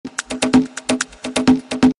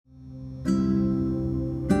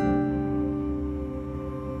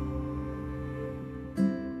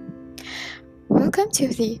Welcome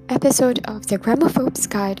to the episode of the Grammarphobe's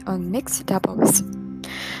Guide on Mixed Doubles.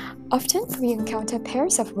 Often we encounter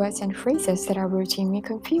pairs of words and phrases that are routinely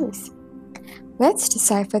confused. Let's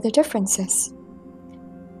decipher the differences.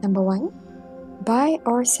 Number 1. Bi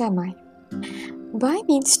or semi. Bi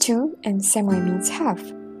means two and semi means half.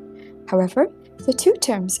 However, the two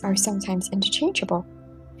terms are sometimes interchangeable.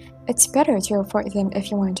 It's better to avoid them if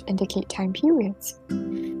you want to indicate time periods.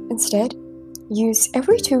 Instead, use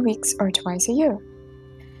every 2 weeks or twice a year.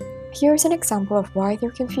 Here's an example of why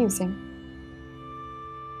they're confusing.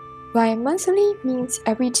 Bi-monthly means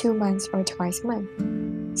every 2 months or twice a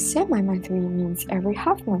month. Semi-monthly means every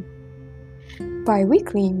half month.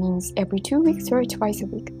 Bi-weekly means every 2 weeks or twice a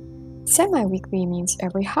week. Semi-weekly means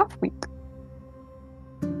every half week.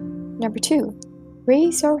 Number 2.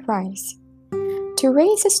 Raise or rise. To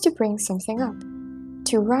raise is to bring something up.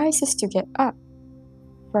 To rise is to get up.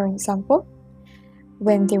 For example,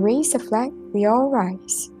 when they raise the flag, we all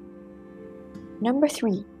rise. Number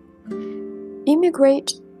 3.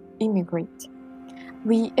 Immigrate, immigrate.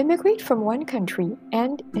 We immigrate from one country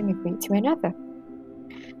and immigrate to another.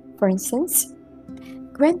 For instance,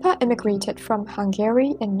 Grandpa immigrated from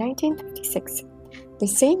Hungary in 1956, the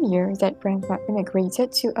same year that Grandpa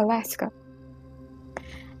immigrated to Alaska.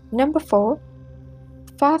 Number 4.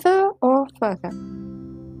 Farther or further.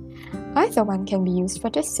 Either one can be used for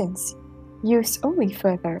distance. Use only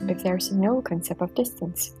further if there's no concept of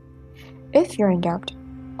distance. If you're in doubt,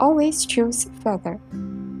 always choose further.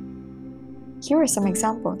 Here are some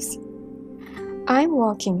examples. I'm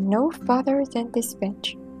walking no farther than this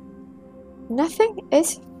bench. Nothing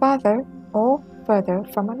is farther or further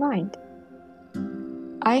from my mind.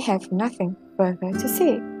 I have nothing further to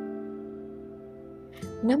say.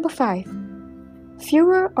 Number 5.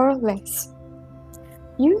 Fewer or less.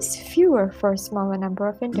 Use fewer for a smaller number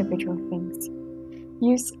of individual things.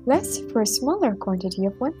 Use less for a smaller quantity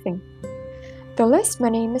of one thing. The less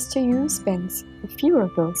money Mr. Yu spends, the fewer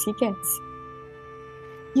bills he gets.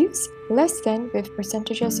 Use less than with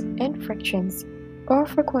percentages and fractions, or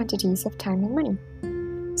for quantities of time and money.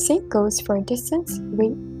 Same goes for distance,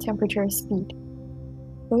 weight, temperature, speed.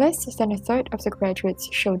 Less than a third of the graduates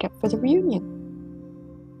showed up for the reunion.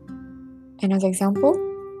 Another example,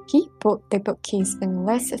 he bought the bookcase in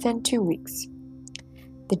less than 2 weeks.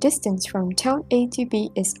 The distance from town A to B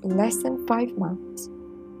is less than 5 miles.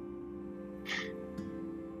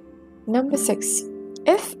 Number 6.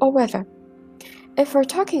 If or whether. If we're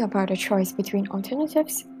talking about a choice between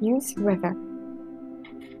alternatives, use whether.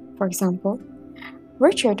 For example,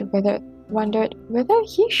 Richard wondered whether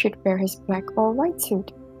he should wear his black or white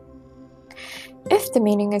suit. If the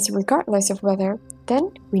meaning is regardless of whether,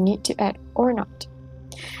 then we need to add or not.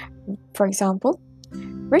 For example,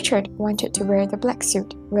 Richard wanted to wear the black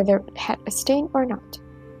suit whether it had a stain or not.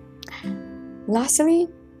 Lastly,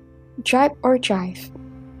 jibe or jive.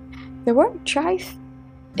 The word jive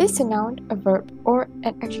is a noun, a verb, or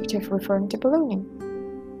an adjective referring to ballooning.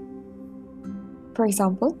 For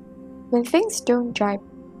example, when things don't jibe,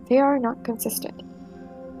 they are not consistent.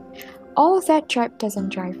 All of that jibe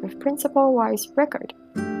doesn't jive with principle-wise record.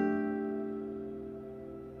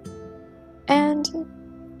 And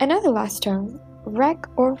another last term, rack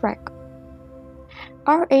or rack.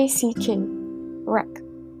 R-A-C-K, rack.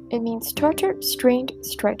 It means tortured, strained,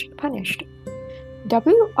 stretched, punished.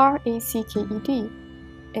 W-R-A-C-K-E-D,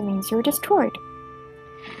 it means you're destroyed.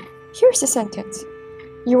 Here's a sentence.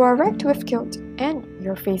 You are wrecked with guilt and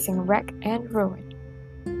you're facing wreck and ruin.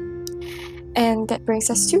 And that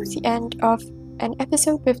brings us to the end of an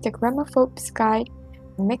episode with the Grammarphobe's Guide,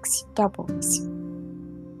 Mixed Doubles.